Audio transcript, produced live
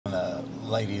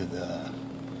lady, the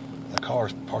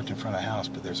car's parked in front of the house,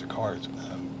 but there's a car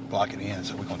blocking in,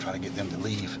 so we're going to try to get them to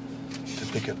leave to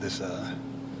pick up this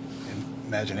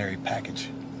imaginary package.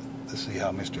 Let's see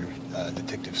how Mr.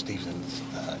 Detective Stevens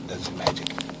does his magic.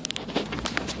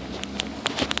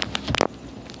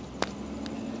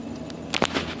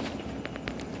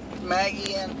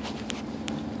 Maggie in.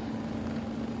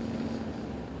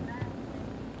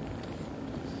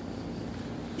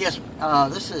 Yes,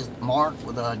 this is Mark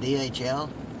with DHL.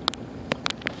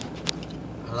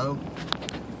 Hello?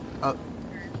 Oh,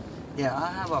 yeah, I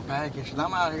have a package, and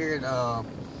I'm out here at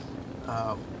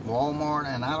Walmart,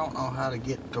 and I don't know how to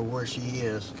get to where she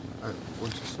is.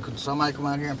 Could somebody come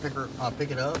out here and pick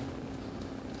it up?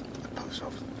 The post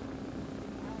office.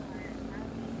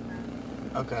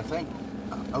 Okay,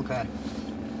 okay.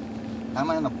 I'm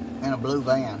in a blue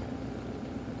van.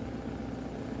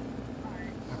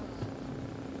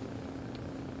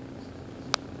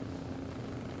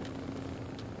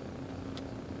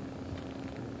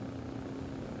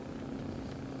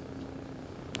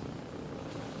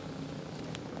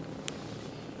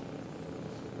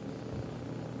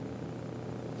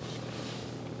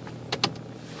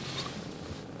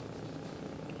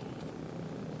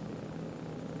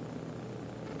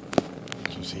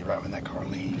 You'll see right when that car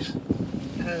leaves.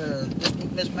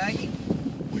 Miss Maggie?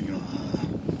 We're gonna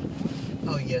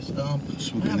oh yes,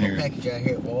 swoop I have in there. a package out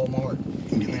here at Walmart.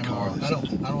 And get the car. I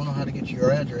don't know how to get to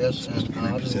your address, and I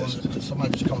just repossessed. wanted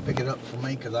somebody just come pick it up for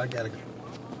me, because I gotta.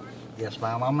 Yes,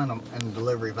 ma'am. I'm in a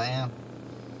delivery van,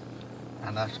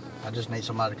 and I just need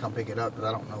somebody to come pick it up, because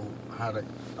I don't know how to.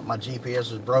 My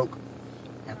GPS is broke,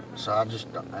 and so I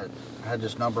had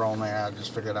this number on there. I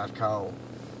just figured I'd call.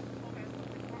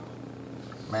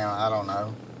 Ma'am, I don't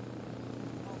know,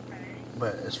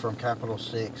 but it's from Capital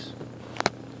 6.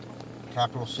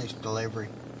 Capital 6 delivery.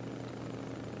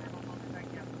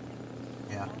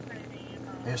 Yeah.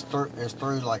 It's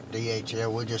through like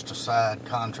DHL. We're just a side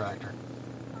contractor.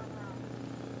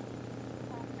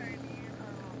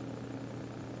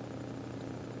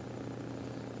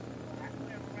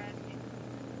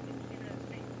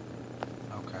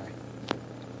 Okay.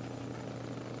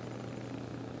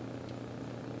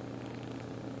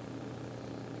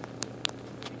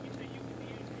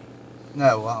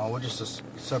 No, we're just a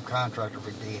subcontractor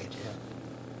for DHL.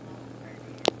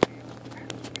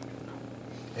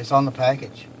 It's on the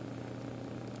package.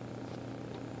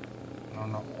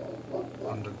 No,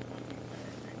 under.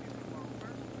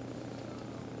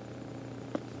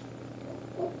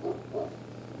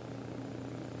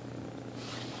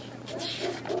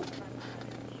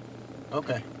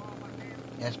 Okay.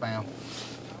 Yes, ma'am.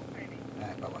 All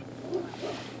right, bye-bye.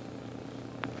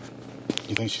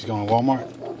 You think she's going to Walmart?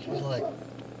 She's like,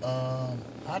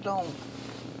 I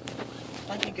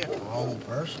think you got the wrong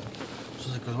person.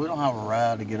 She's like, because we don't have a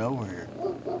ride to get over here.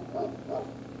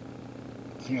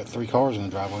 You got 3 cars in the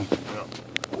driveway.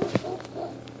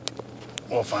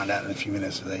 We'll find out in a few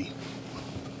minutes if they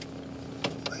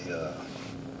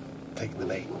take the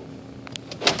bait.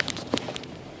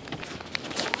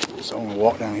 So I'm gonna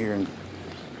walk down here, and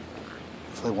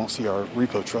if they won't see our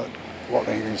repo truck, walk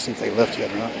down here and see if they left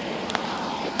yet or not.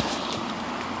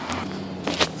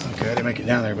 Okay, I didn't make it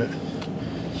down there, but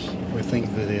we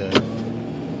think that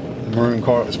the maroon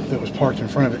car that was parked in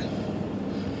front of it,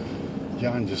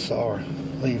 John just saw her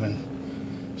leaving,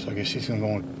 so I guess she's gonna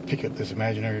go and pick up this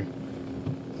imaginary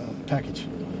package.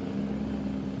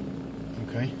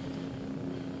 Okay.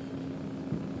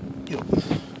 Yep.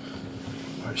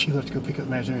 All right, she left to go pick up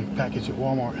the imaginary package at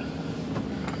Walmart.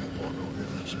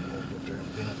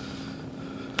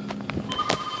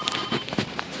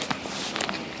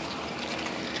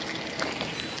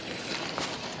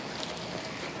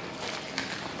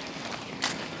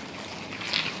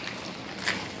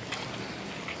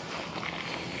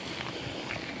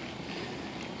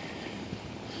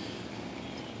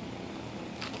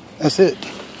 That's it.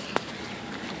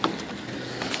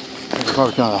 I'll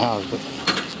probably come out of the house, but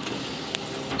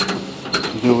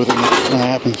deal with it when it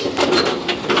happens.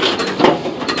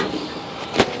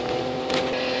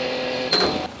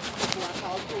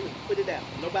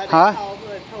 Huh?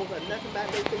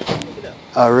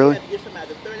 Oh, really?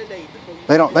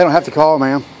 They don't have to call,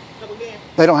 ma'am.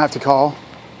 They don't have to call.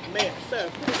 Ma'am, sir,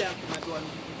 put it down to my door.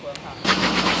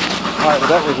 All right, well,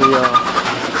 that was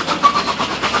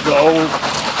the old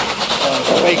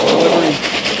fake delivery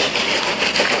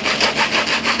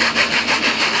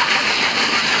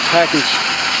package.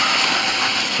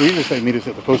 We usually say meet us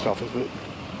at the post office, but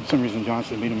for some reason John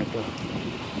said meet him at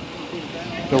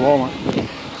the Walmart.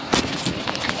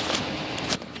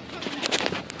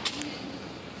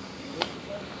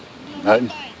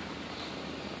 Nothing.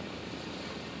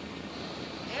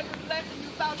 every blessing you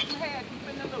thought you had, keep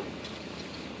in the loop.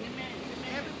 Amen.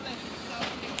 Every blessing you thought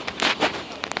you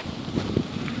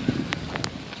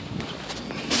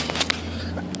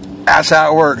had. That's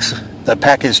how it works. The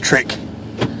package trick.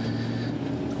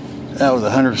 That was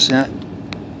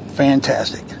 100%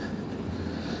 fantastic.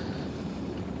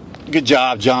 Good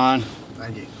job, John.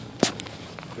 Thank you.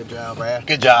 Good job, Brad.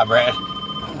 Good job, Brad.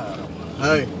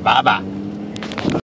 Hey. Bye-bye.